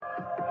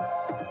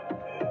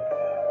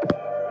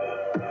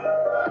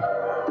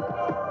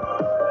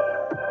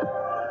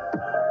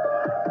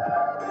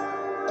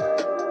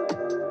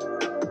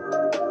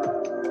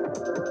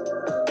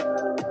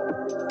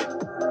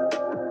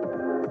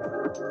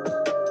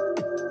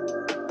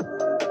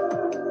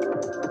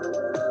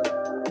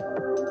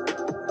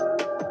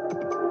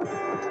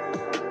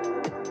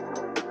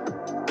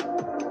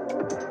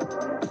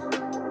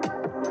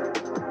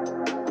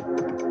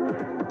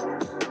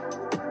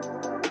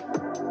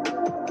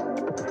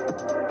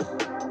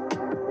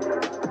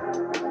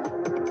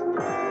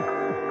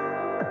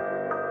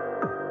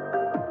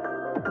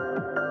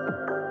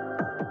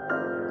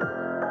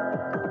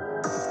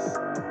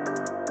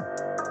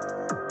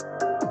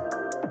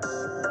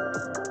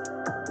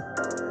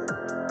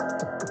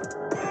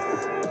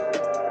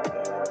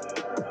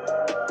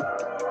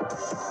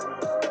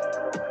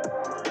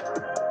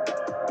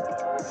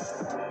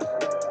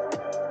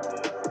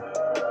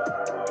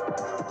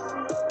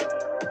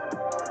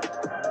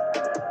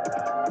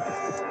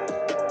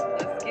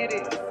get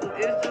it.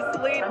 It's just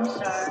sleep. I'm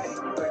sorry.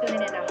 You are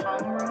tuning in to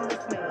Homeroom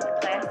with Smooth.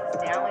 Class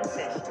is now in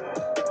session.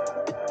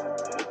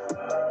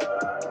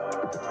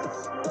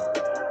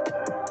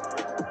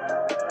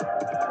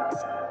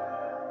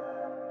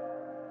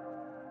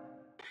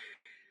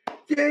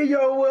 Yeah,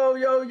 yo,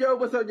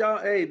 what's up, y'all?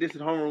 Hey, this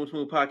is Homeroom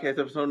Smooth Podcast,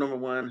 episode number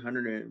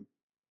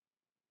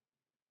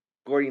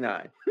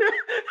 149.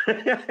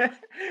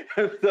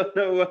 Episode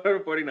number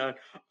 149.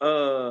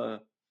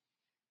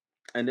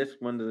 And this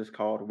one is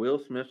called Will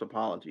Smith's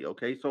Apology.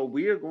 Okay, so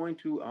we're gonna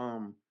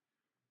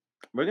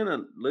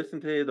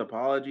listen to his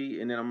apology,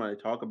 and then I'm gonna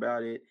talk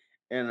about it,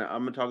 and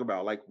I'm gonna talk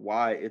about like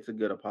why it's a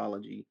good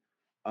apology,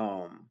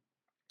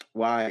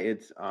 why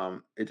it's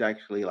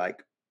actually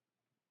like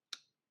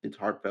it's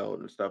heartfelt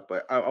and stuff.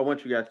 But I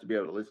want you guys to be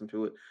able to listen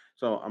to it.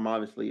 So I'm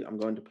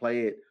going to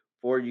play it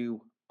for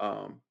you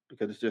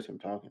because it's just him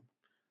talking.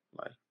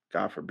 Like,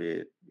 God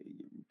forbid,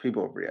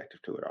 people have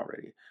reacted to it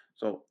already.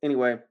 So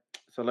anyway,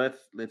 so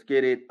let's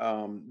get it.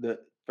 For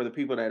the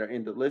people that are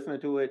into listening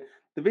to it,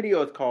 the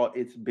video is called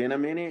 "It's Been a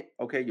Minute."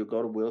 Okay, you'll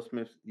go to Will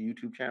Smith's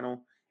YouTube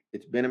channel.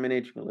 It's been a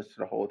minute. You can listen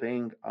to the whole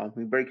thing.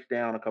 He breaks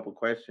down a couple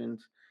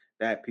questions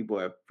that people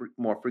have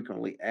more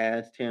frequently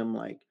asked him,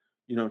 like,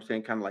 you know what I'm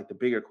saying, kind of like the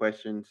bigger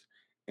questions.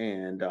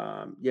 And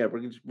yeah,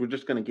 we're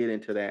just gonna get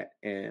into that,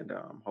 and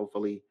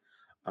hopefully,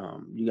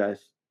 you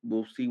guys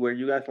will see where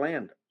you guys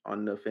land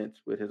on the fence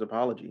with his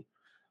apology.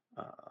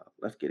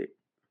 Let's get it.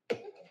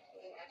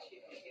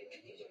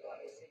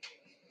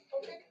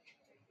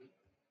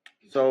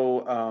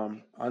 So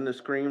on the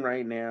screen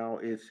right now,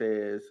 it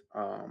says,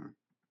 for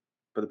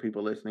the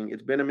people listening,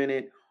 it's been a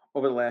minute.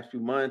 Over the last few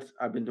months,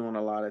 I've been doing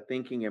a lot of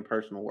thinking and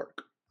personal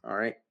work. All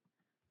right,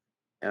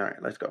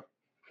 let's go.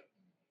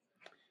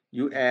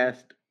 You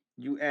asked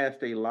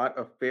a lot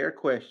of fair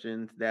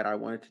questions that I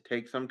wanted to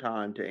take some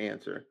time to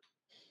answer.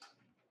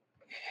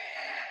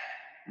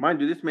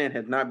 Mind you, this man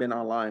has not been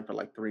online for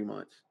like 3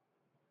 months.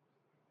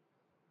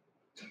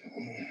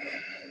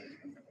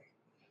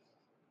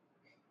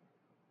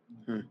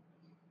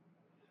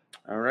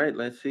 All right,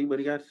 let's see what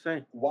he got to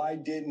say. Why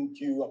didn't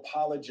you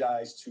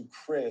apologize to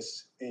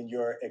Chris in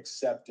your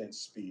acceptance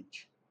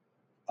speech?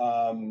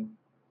 I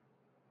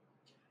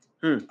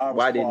was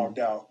fogged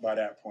out by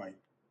that point.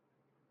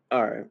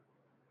 All right.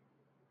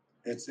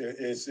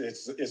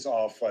 It's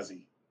all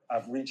fuzzy.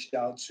 I've reached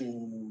out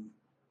to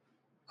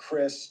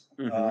Chris,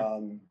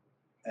 and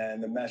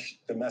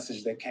the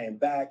message that came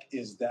back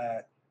is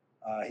that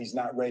he's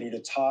not ready to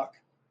talk,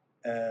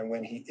 and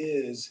when he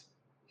is,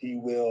 he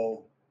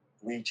will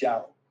reach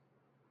out.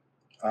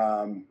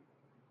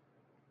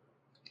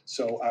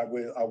 So I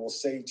will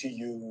say to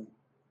you,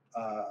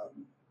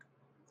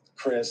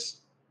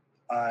 Chris,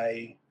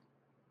 I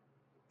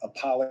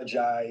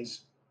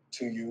apologize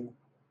to you.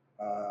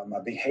 My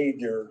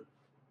behavior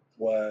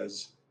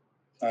was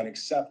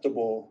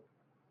unacceptable.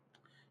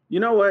 You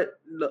know what?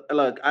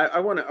 Look, I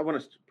want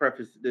to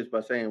preface this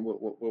by saying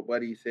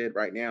what he said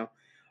right now.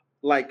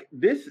 Like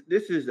this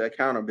is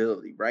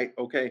accountability, right?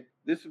 Okay,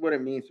 this is what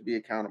it means to be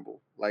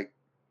accountable. Like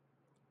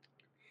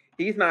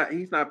he's not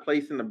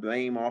placing the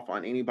blame off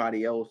on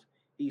anybody else.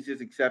 He's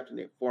just accepting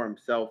it for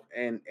himself,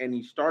 and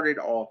he started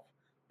off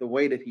the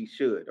way that he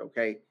should.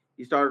 Okay,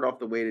 he started off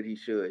the way that he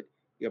should.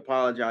 He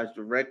apologized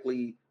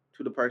directly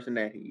to the person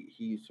that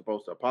he's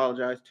supposed to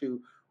apologize to,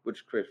 which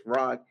is Chris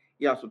Rock.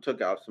 He also took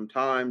out some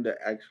time to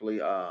actually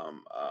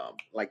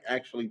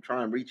actually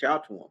try and reach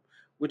out to him,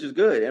 which is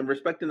good, and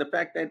respecting the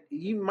fact that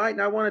he might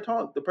not want to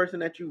talk. The person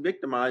that you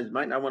victimized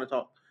might not want to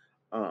talk.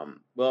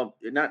 Well,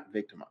 you're not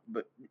victim,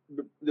 but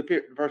the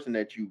person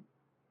that you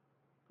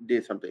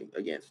did something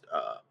against,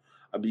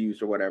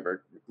 abused or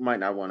whatever, might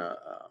not want to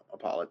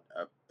apologize.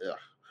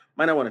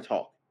 Might not want to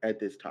talk at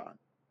this time.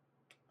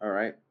 All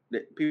right,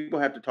 people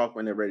have to talk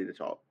when they're ready to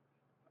talk.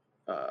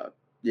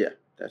 Yeah,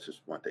 that's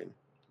just one thing.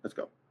 Let's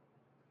go.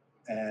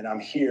 And I'm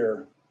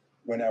here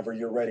whenever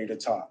you're ready to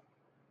talk.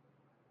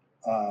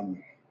 I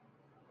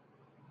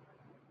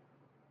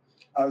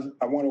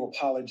want to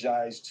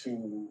apologize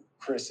to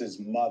Chris's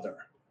mother.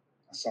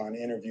 I saw an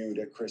interview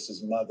that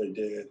Chris's mother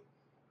did,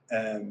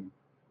 and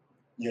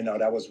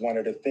that was one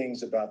of the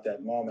things about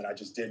that moment. I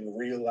just didn't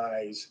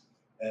realize,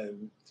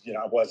 and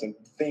I wasn't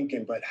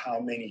thinking, but how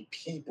many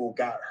people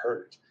got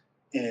hurt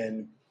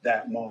in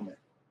that moment.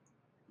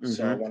 Mm-hmm.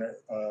 So I want to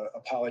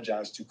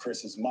apologize to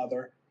Chris's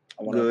mother.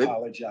 I want to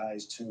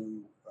apologize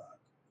to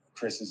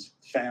Chris's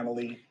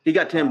family. He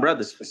got 10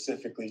 brothers.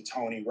 Specifically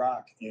Tony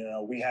Rock.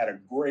 We had a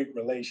great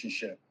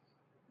relationship.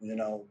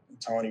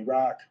 Tony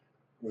Rock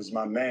was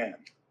my man.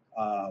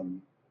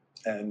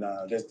 And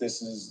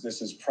this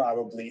is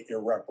probably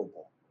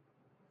irreparable.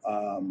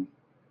 I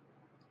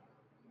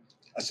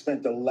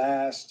spent the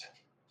last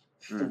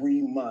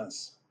 3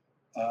 months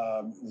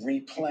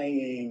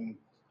replaying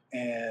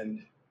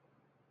and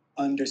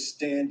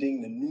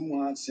understanding the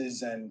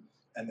nuances and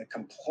the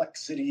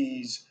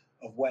complexities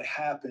of what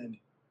happened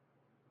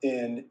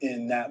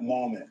in that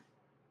moment.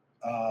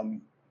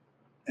 And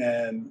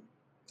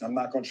I'm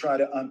not going to try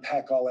to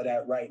unpack all of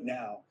that right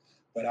now,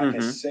 but I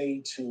can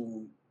say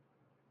to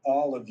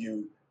all of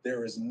you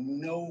there is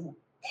no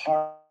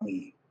part of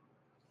me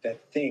that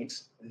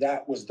thinks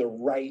that was the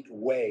right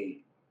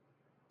way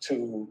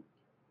to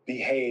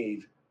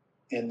behave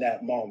in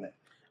that moment.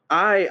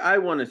 I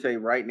want to say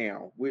right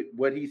now, with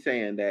what he's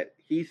saying, that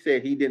he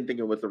said he didn't think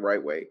it was the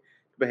right way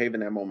to behave in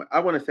that moment. I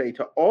want to say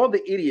to all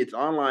the idiots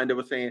online that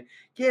were saying,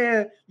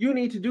 yeah, you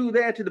need to do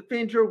that to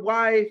defend your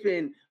wife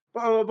and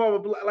blah blah blah blah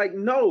blah. Like,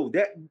 no,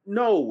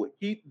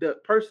 the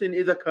person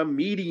is a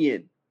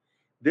comedian.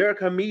 They're a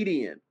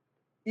comedian.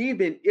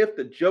 Even if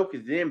the joke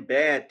is in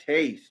bad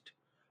taste,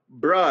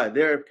 bruh,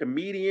 they're a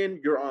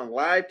comedian. You're on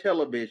live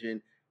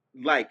television.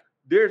 Like,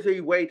 there's a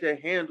way to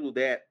handle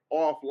that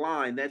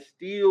offline that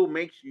still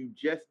makes you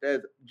just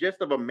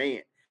of a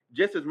man,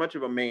 just as much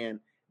of a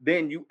man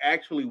than you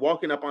actually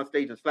walking up on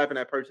stage and slapping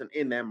that person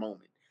in that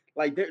moment.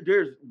 Like,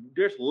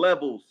 there's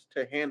levels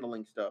to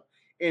handling stuff,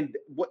 and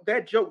what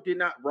that joke did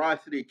not rise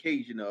to the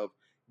occasion of,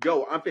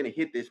 yo, I'm finna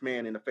hit this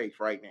man in the face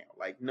right now.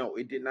 Like, no,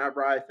 it did not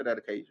rise to that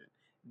occasion.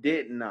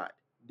 Did not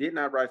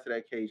rise to that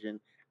occasion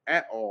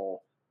at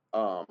all.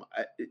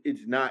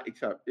 It's not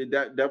acceptable.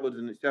 That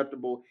wasn't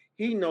acceptable.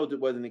 He knows it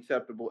wasn't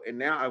acceptable, and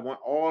now I want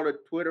all the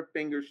Twitter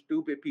finger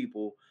stupid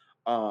people,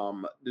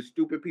 the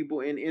stupid people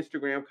in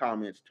Instagram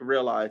comments, to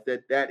realize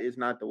that that is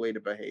not the way to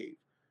behave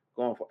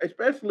going forward.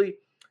 Especially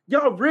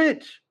y'all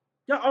rich,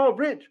 y'all all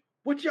rich.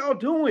 What y'all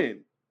doing?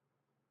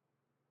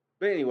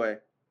 But anyway,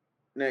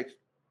 next.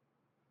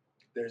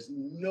 There's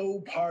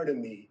no part of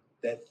me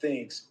that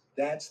thinks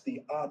that's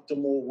the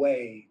optimal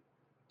way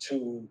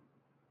to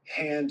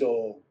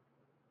handle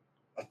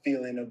a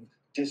feeling of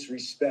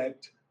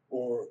disrespect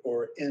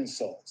or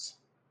insults.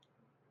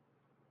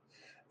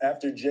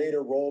 After Jada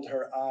rolled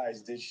her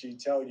eyes, did she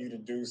tell you to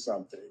do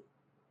something?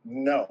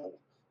 No.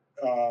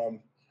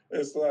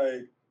 It's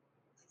like,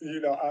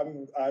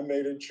 I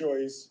made a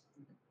choice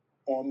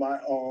on my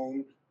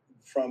own,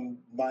 from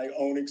my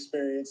own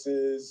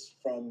experiences,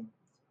 from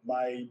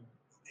my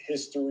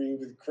history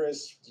with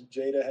Chris.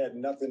 Jada had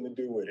nothing to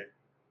do with it.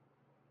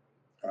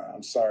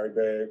 I'm sorry,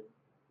 babe.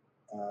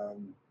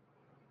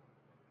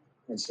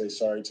 I say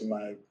sorry to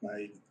my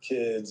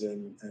kids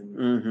and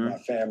my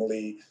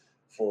family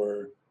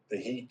for the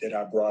heat that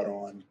I brought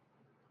on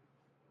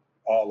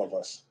all of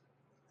us.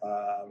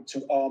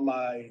 To all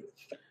my...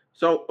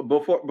 So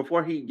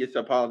before he gets to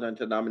apologize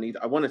to the nominees,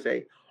 I want to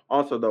say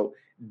also, though,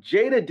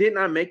 Jada did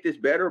not make this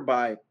better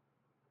by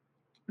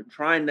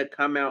trying to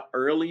come out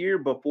earlier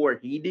before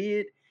he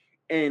did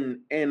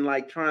and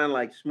like trying to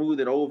like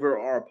smooth it over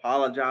or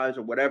apologize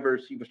or whatever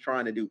she was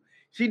trying to do.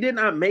 She did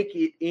not make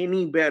it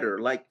any better.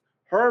 Like,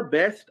 her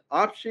best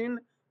option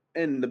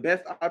and the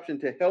best option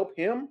to help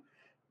him,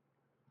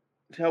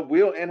 to help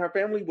Will and her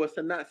family, was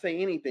to not say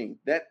anything.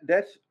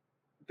 That's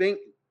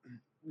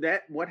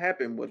what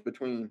happened was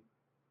between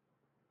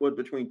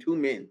two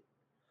men.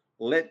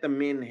 Let the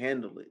men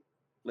handle it.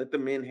 Let the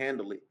men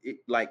handle it.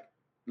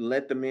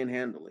 Let the men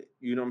handle it.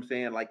 You know what I'm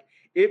saying? Like,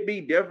 it'd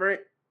be different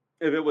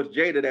if it was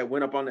Jada that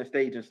went up on the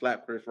stage and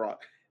slapped Chris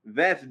Rock.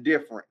 That's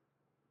different.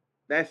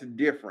 That's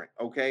different.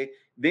 Okay.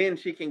 Then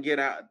she can get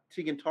out.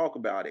 She can talk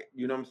about it.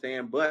 You know what I'm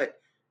saying? But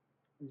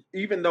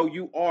even though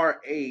you are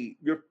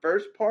your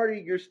first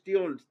party, you're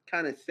still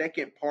kind of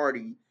second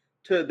party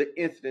to the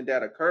incident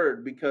that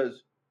occurred,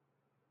 because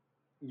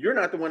you're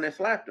not the one that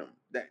slapped him.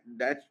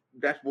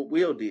 That's what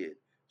Will did.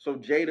 So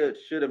Jada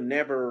should have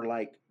never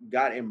like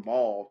got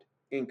involved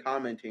in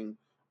commenting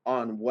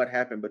on what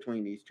happened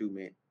between these two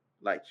men.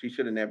 Like, she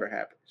should have never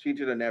happened. She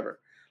should have never.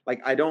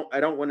 Like, I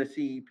don't want to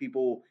see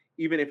people,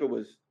 even if it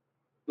was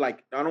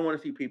like, I don't want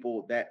to see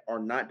people that are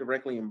not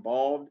directly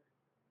involved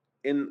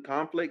in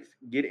conflicts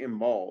get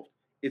involved.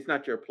 It's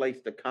not your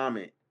place to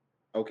comment.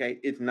 Okay?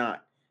 It's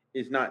not.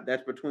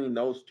 That's between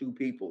those two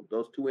people,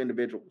 those two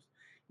individuals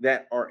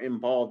that are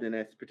involved in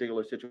that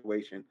particular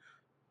situation.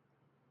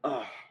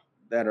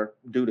 That are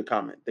due to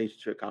comment. They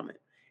should comment.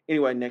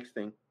 Anyway, next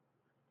thing.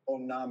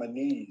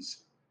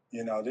 Nominees.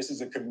 This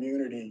is a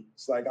community.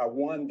 It's like, I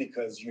won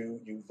because you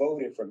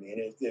voted for me.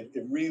 And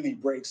it really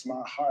breaks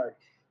my heart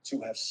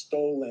to have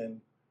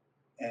stolen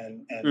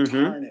and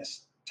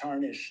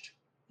tarnished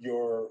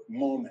your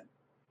moment.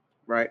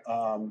 Right.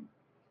 I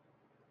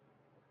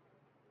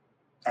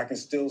can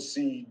still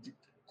see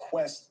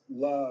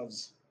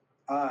Questlove's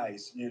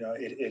eyes.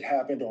 It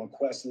happened on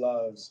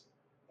Questlove's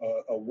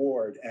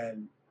award,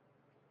 and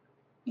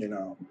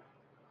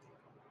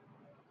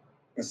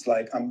it's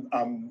like,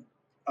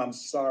 I'm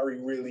sorry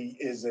really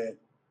isn't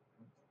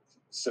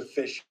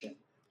sufficient.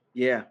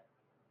 Yeah.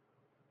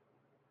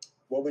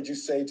 What would you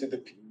say to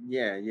the...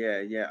 Yeah.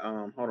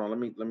 Hold on.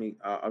 Let me.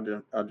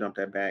 I'll jump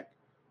that back.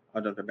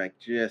 I'll jump that back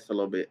just a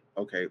little bit.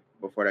 Okay,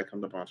 before that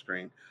comes up on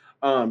screen.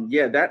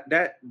 Yeah,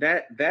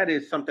 that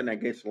is something that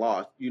gets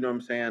lost. You know what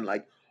I'm saying?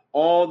 Like,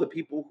 all the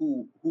people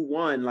who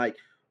won, like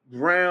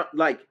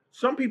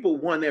some people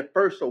won their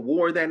first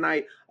award that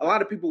night. A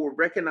lot of people were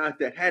recognized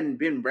that hadn't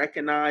been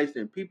recognized,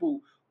 and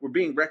people were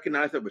being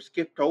recognized that were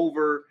skipped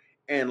over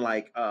and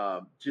like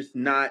just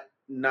not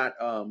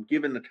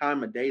given the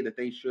time of day that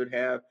they should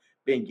have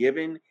been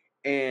given.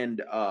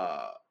 And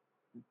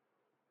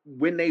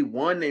when they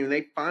won and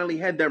they finally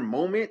had their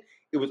moment,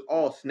 it was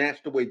all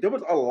snatched away. There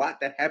was a lot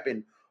that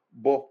happened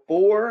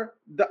before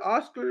the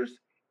Oscars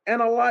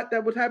and a lot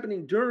that was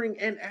happening during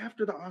and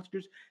after the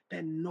Oscars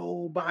that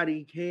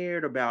nobody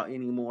cared about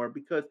anymore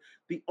because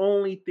the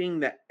only thing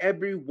that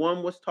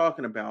everyone was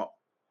talking about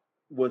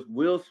was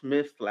Will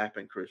Smith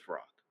slapping Chris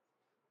Rock.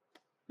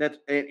 And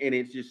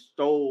it just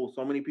stole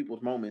so many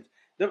people's moments.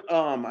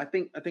 I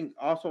think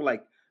also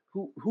like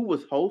who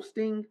was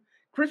hosting.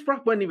 Chris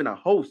Rock wasn't even a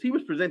host. He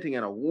was presenting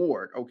an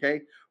award.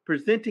 Okay,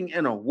 presenting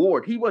an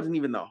award. He wasn't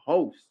even the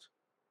host.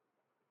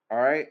 All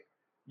right,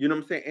 you know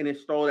what I'm saying? And it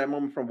stole that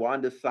moment from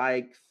Wanda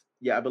Sykes.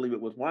 Yeah, I believe it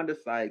was Wanda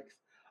Sykes.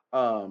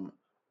 Um,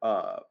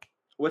 uh,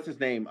 what's his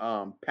name?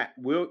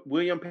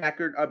 William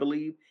Packard, I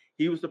believe.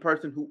 He was the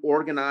person who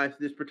organized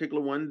this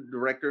particular one,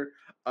 director.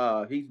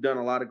 He's done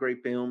a lot of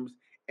great films.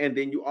 And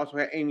then you also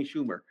had Amy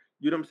Schumer.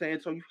 You know what I'm saying?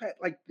 So you had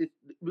like this.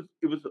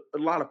 It was a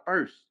lot of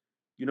firsts.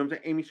 You know what I'm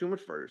saying? Amy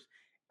Schumer's first.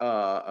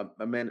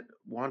 Amanda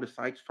Wanda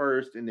Sykes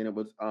first, and then it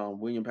was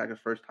William Packard's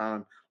first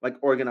time like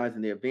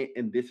organizing the event,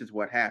 and this is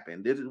what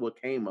happened. This is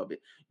what came of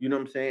it. You know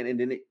what I'm saying? And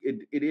then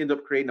it ends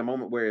up creating a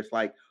moment where it's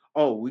like,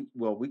 oh,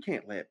 we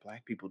can't let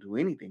black people do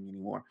anything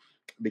anymore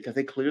because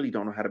they clearly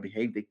don't know how to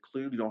behave. They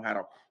clearly don't know how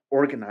to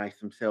organize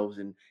themselves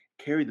and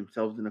carry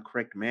themselves in a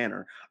correct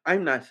manner.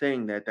 I'm not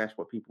saying that that's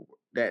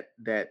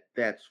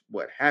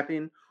what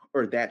happened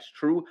or that's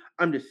true.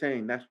 I'm just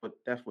saying that's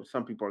what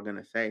some people are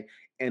gonna say,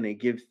 and it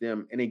gives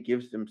them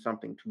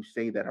something to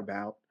say that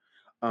about.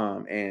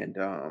 Um, and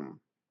um,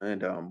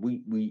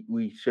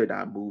 we should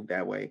not move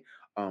that way.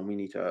 We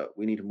need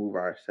to move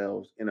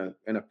ourselves in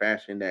a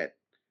fashion that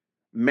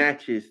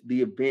matches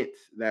the events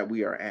that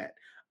we are at.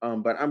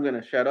 But I'm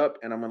gonna shut up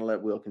and I'm gonna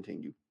let Will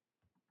continue.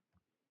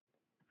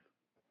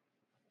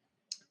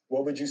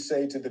 What would you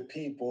say to the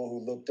people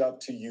who looked up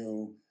to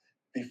you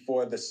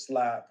before the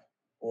slap,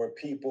 or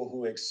people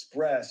who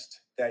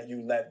expressed that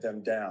you let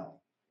them down?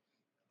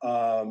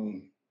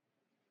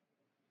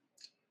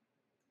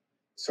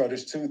 So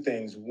there's two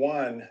things.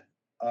 One,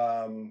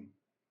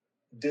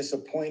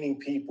 disappointing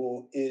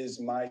people is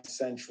my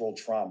central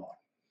trauma.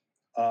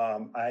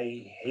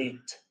 I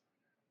hate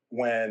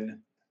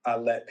when I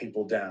let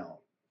people down.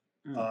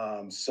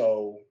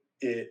 So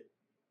it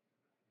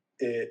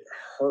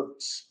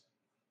hurts.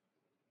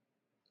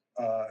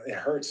 It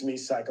hurts me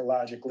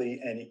psychologically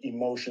and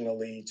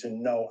emotionally to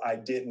know I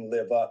didn't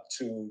live up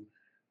to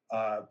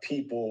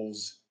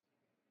people's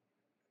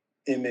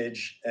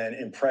image and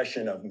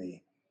impression of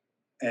me.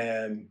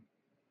 And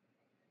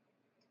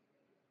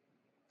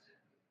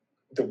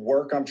the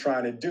work I'm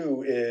trying to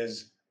do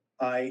is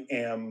I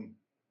am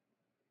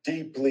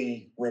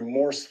deeply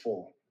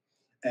remorseful,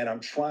 and I'm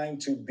trying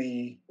to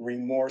be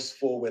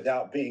remorseful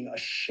without being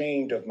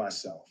ashamed of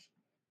myself.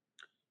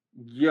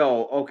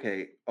 Yo,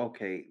 okay,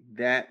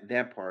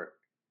 that part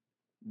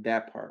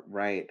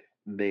right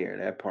there,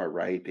 that part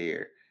right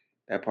there.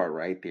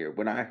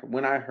 When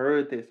I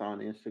heard this on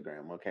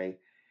Instagram, okay,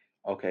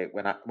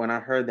 when I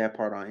heard that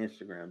part on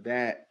Instagram,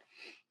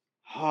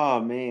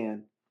 oh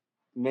man,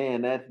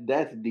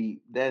 that's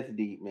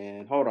deep,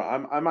 man. Hold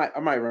on, I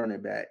might run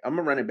it back. I'm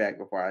gonna run it back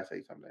before I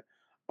say something.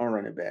 I'm gonna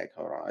run it back.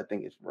 Hold on, I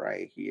think it's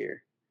right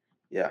here.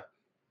 Yeah.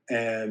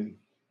 And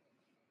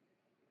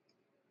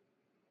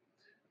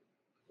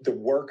the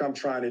work I'm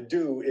trying to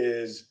do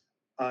is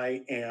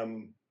I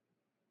am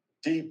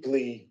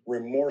deeply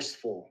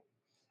remorseful,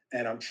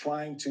 and I'm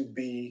trying to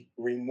be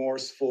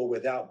remorseful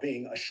without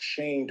being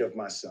ashamed of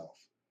myself.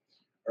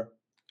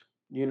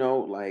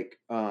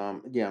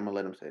 Yeah, I'm gonna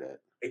let him say that.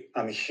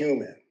 I'm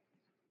human.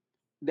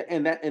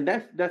 And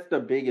that's the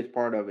biggest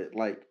part of it.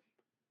 Like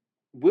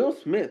Will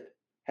Smith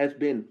has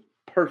been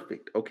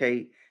perfect.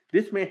 Okay,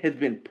 this man has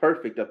been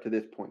perfect up to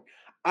this point.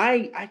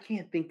 I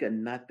can't think of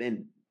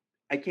nothing.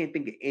 I can't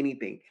think of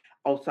anything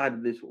outside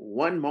of this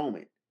one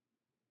moment.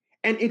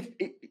 And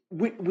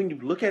when you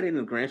look at it in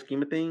the grand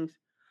scheme of things,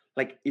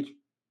 like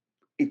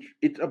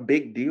it's a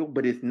big deal,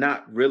 but it's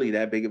not really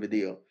that big of a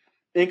deal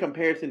in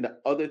comparison to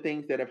other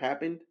things that have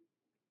happened.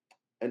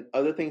 And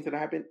other things that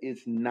happen,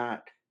 it's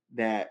not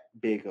that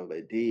big of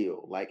a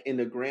deal. Like in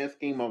the grand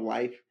scheme of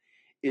life,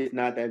 it's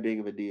not that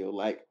big of a deal.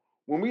 Like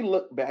when we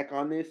look back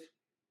on this,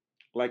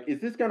 like,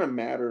 is this gonna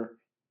matter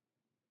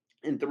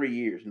in 3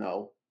 years?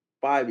 No.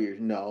 5 years?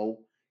 No.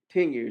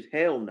 10 years?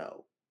 Hell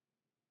no.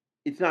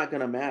 It's not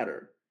gonna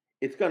matter.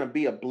 It's gonna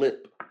be a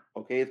blip.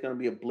 Okay, it's gonna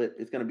be a blip.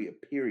 It's gonna be a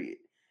period.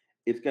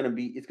 It's gonna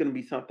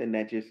be something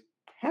that just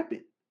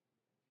happened.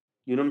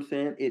 You know what I'm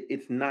saying?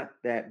 It's not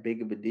that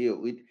big of a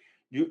deal. It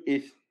you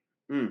it's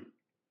mm,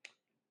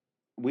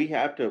 we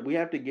have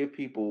to give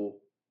people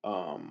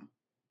um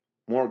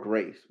more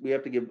grace. We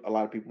have to give a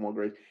lot of people more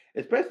grace,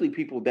 especially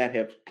people that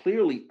have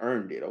clearly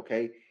earned it.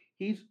 Okay,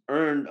 he's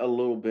earned a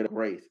little bit of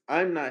grace.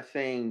 I'm not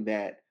saying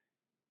that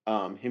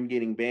him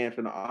getting banned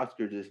from the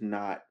Oscars is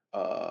not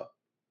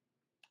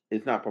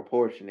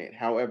proportionate.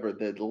 However,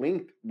 the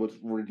length was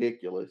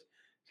ridiculous.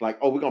 It's like,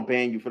 oh, we're gonna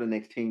ban you for the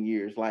next 10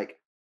 years. Like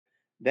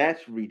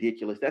that's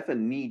ridiculous. That's a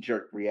knee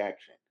jerk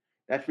reaction.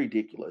 That's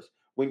ridiculous.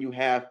 When you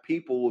have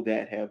people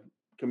that have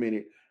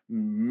committed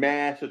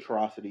mass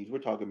atrocities. We're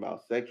talking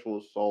about sexual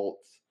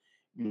assaults,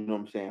 you know what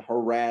I'm saying,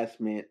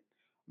 harassment,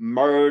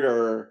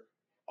 murder,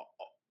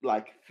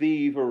 like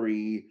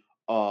thievery,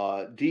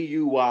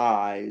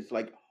 DUIs,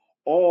 like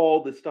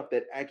all the stuff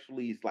that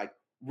actually is like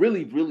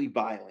really, really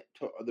violent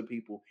to other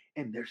people,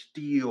 and they're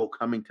still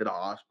coming to the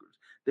Oscars.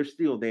 They're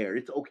still there.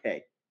 It's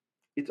okay.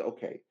 It's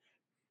okay.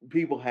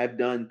 People have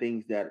done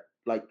things that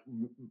like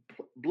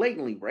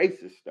blatantly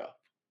racist stuff,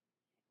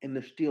 and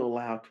they're still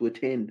allowed to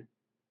attend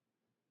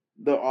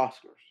the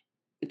Oscars.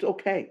 It's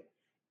okay.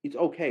 It's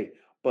okay.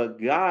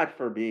 But God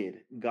forbid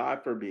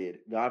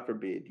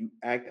you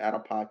act out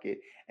of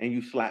pocket and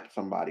you slap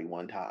somebody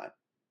one time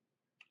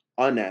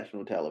on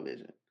national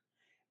television.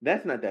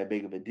 That's not that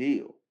big of a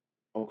deal.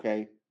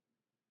 Okay.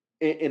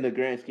 In the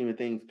grand scheme of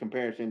things,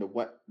 comparison to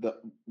what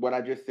I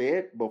just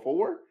said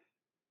before,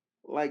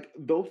 like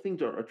those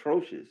things are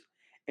atrocious.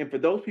 And for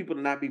those people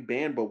to not be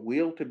banned but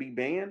will to be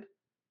banned,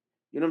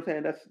 you know what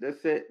I'm saying?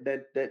 That's it.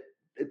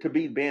 To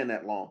be banned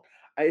that long.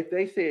 If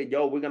they said,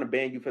 "Yo, we're gonna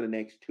ban you for the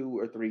next 2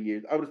 or 3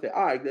 years," I would say,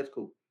 "All right, that's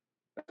cool.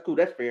 That's cool.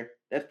 That's fair.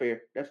 That's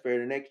fair. That's fair."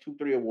 The next 2,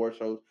 3 award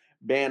shows,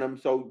 ban them.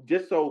 So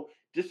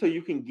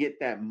you can get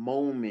that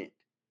moment.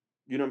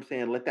 You know what I'm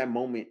saying? Let that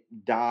moment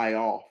die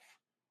off.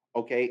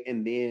 Okay,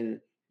 and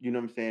then you know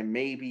what I'm saying?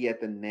 Maybe at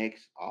the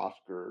next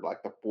Oscar,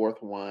 like the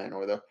fourth one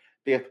or the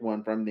fifth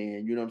one from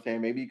then, you know what I'm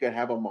saying? Maybe you could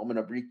have a moment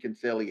of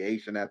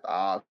reconciliation at the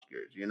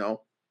Oscars.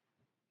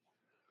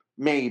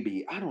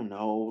 Maybe I don't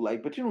know,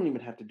 like, but you don't even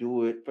have to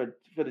do it for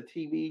the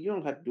TV. You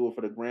don't have to do it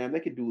for the gram.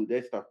 They could do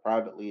their stuff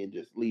privately and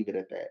just leave it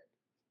at that.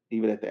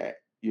 Leave it at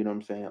that. You know what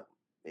I'm saying?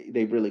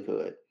 They really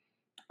could.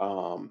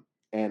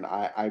 And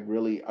I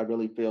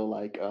really feel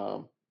like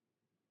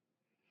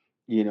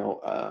he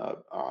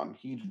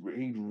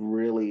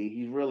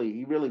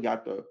really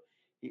got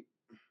he,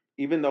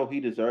 even though he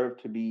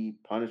deserved to be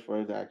punished for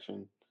his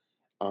action,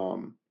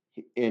 and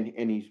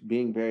he's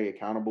being very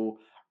accountable.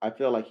 I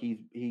feel like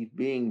he's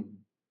being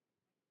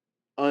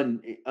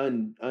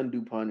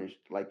undue punished,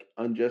 like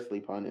unjustly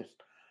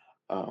punished.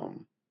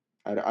 Um,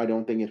 I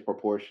don't think it's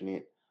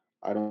proportionate.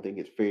 I don't think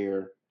it's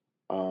fair.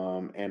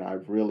 And I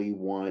really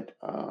want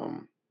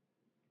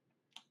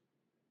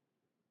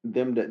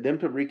them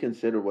to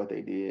reconsider what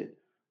they did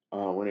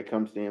when it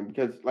comes to him,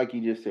 because, like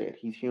you just said,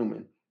 he's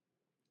human.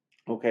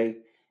 Okay,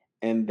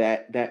 and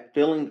that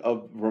feeling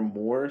of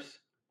remorse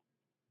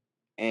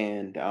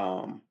and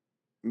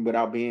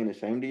without being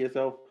ashamed of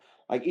yourself,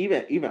 like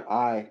even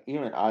I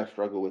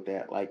struggle with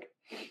that, like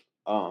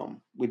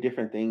with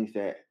different things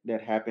that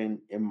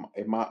happen in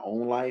my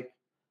own life,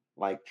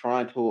 like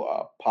trying to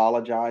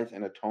apologize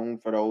and atone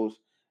for those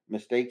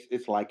mistakes.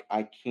 It's like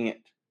I can't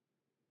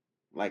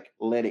like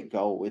let it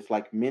go. It's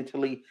like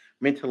mentally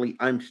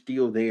I'm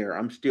still there.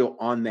 I'm still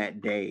on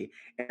that day,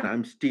 and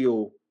I'm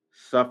still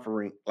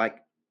suffering,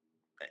 like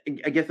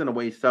I guess in a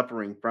way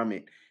suffering from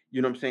it.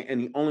 You know what I'm saying? And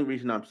the only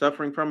reason I'm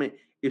suffering from it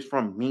is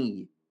from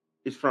me.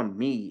 It's from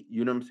me.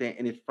 You know what I'm saying?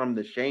 And it's from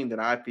the shame that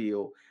I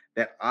feel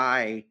that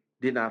I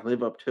did not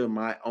live up to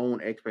my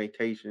own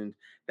expectations,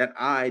 that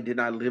I did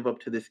not live up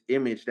to this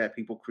image that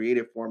people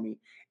created for me.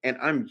 And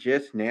I'm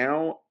just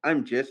now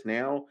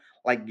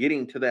like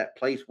getting to that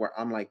place where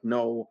I'm like,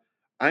 no,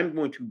 I'm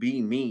going to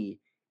be me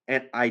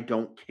and I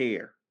don't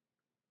care.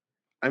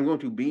 I'm going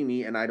to be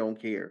me and I don't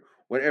care.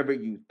 Whatever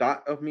you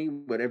thought of me,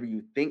 whatever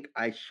you think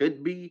I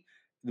should be,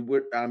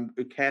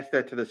 cast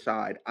that to the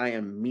side. I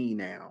am me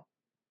now.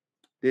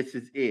 This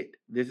is it.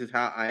 This is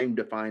how I'm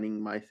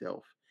defining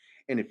myself.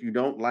 And if you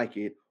don't like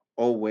it,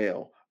 oh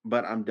well.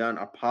 But I'm done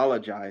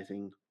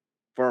apologizing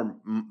for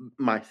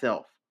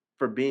myself,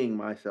 for being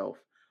myself,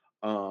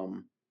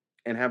 um,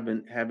 and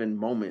having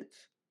moments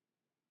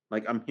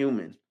like I'm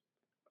human.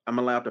 I'm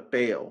allowed to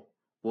fail.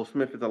 Will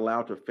Smith is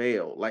allowed to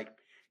fail. Like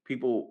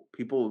people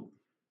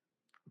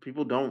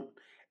don't.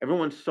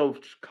 Everyone's so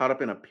caught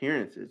up in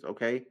appearances.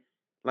 Okay,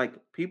 like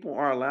people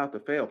are allowed to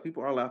fail.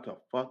 People are allowed to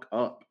fuck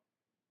up.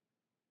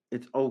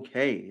 It's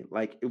okay.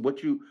 Like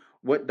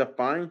what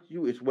defines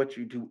you is what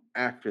you do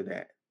after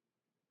that.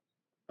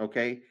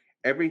 Okay,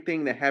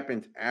 everything that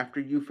happens after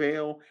you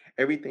fail,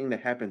 everything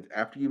that happens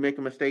after you make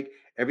a mistake,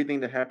 everything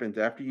that happens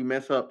after you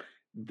mess up,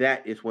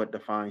 that is what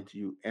defines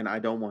you. And I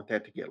don't want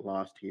that to get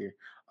lost here.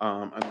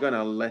 I'm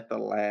gonna let the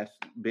last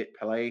bit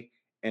play,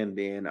 and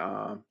then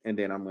I'm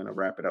gonna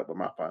wrap it up with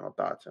my final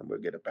thoughts, and we'll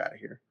get up out of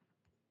here.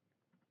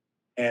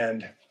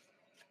 And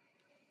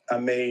I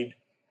made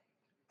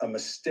a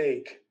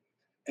mistake,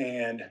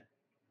 and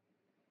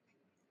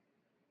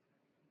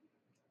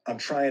I'm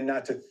trying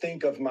not to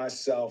think of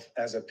myself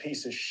as a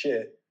piece of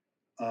shit.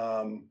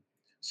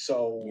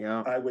 So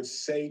Yeah. I would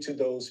say to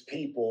those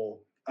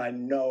people, I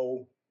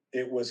know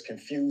it was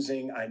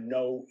confusing. I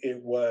know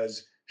it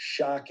was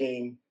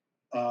shocking.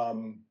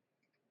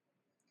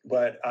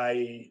 But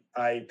I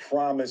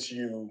promise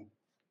you,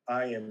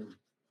 I am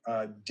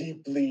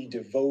deeply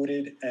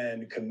devoted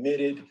and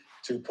committed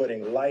to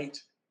putting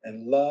light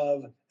and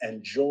love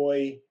and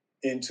joy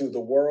into the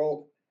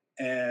world.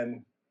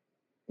 And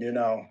you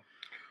know,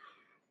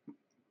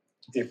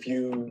 if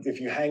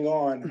you hang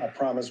on, I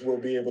promise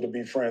we'll be able to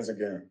be friends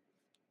again.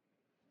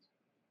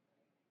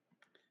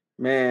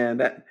 Man,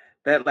 that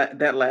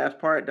last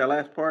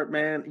part,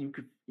 man, you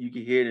could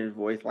hear it in his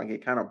voice, like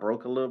it kind of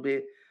broke a little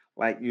bit,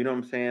 like you know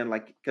what I'm saying,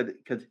 like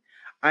because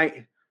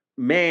I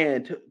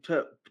man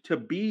to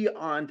be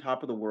on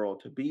top of the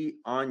world, to be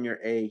on your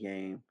A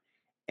game,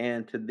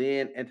 and to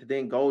then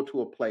go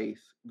to a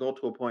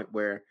point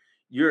where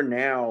you're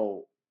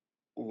now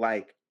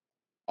like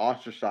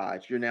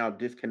ostracized, you're now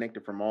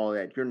disconnected from all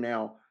that, you're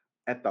now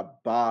at the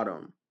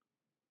bottom.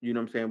 You know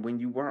what I'm saying? When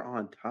you were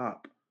on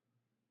top,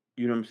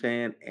 you know what I'm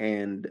saying,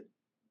 and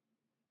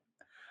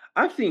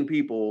I've seen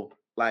people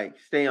like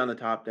stay on the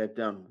top that have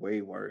done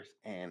way worse,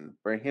 and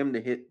for him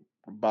to hit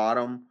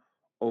bottom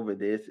over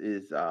this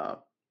is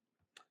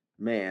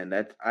man,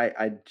 that's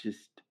I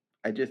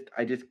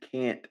just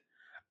can't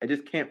I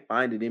just can't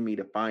find it in me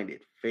to find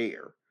it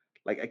fair.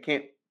 Like I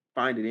can't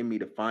find it in me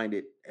to find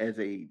it as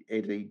a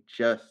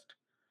just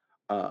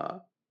uh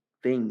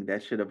thing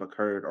that should have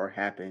occurred or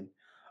happened.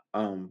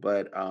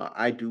 But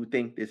I do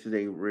think this is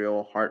a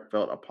real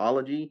heartfelt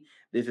apology.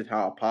 This is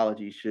how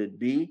apologies should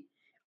be.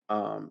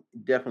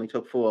 Definitely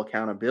took full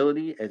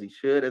accountability as he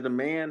should as a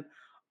man.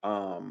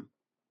 Um,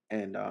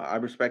 and I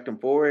respect him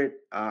for it.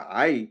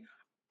 I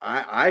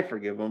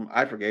forgive him.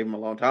 I forgave him a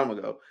long time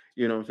ago.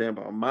 You know what I'm saying?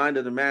 But mine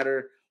doesn't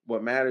matter.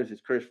 What matters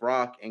is Chris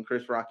Rock, and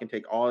Chris Rock can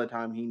take all the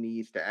time he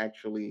needs to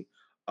actually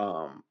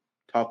um,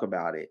 talk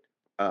about it.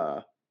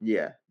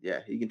 Yeah,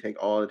 he can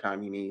take all the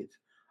time he needs.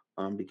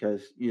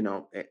 Because you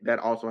know that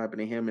also happened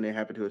to him, and it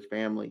happened to his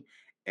family,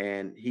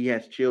 and he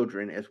has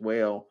children as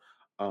well.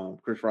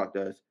 Chris Rock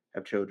does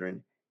have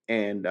children,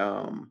 and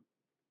that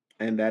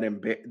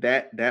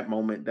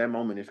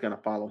moment is going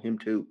to follow him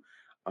too,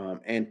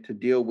 and to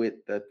deal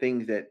with the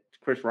things that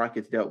Chris Rock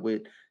has dealt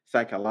with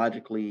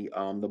psychologically,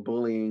 the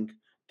bullying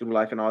through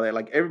life and all that.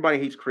 Like everybody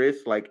hates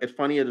Chris. Like as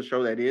funny as the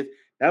show that is,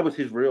 that was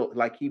his real.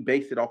 Like he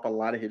based it off a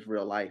lot of his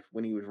real life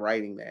when he was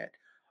writing that.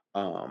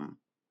 Um,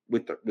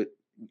 with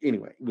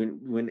anyway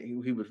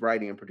when he was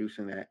writing and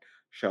producing that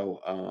show.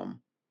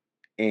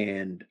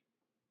 And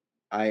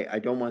I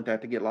don't want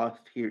that to get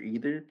lost here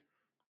either.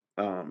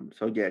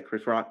 So yeah,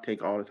 Chris Rock,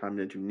 take all the time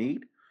that you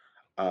need.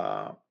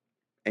 Uh,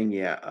 and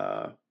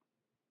yeah,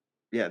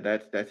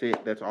 that's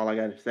it. That's all I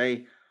got to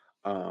say.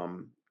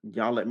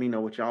 Y'all let me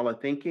know what y'all are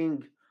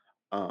thinking.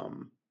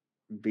 Um,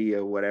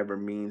 via whatever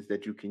means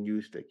that you can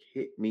use to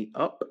hit me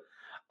up.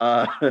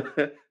 Uh,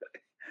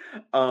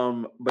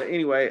 but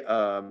anyway,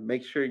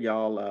 make sure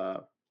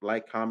y'all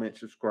like, comment,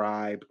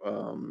 subscribe,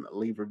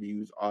 leave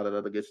reviews, all that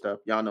other good stuff.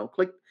 Y'all know,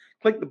 click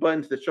the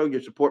buttons that show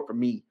your support for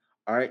me.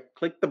 All right,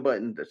 click the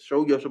button that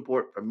show your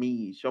support for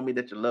me. Show me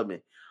that you love me.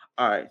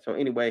 All right. So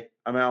anyway,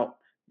 I'm out.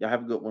 Y'all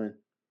have a good one.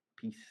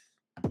 Peace.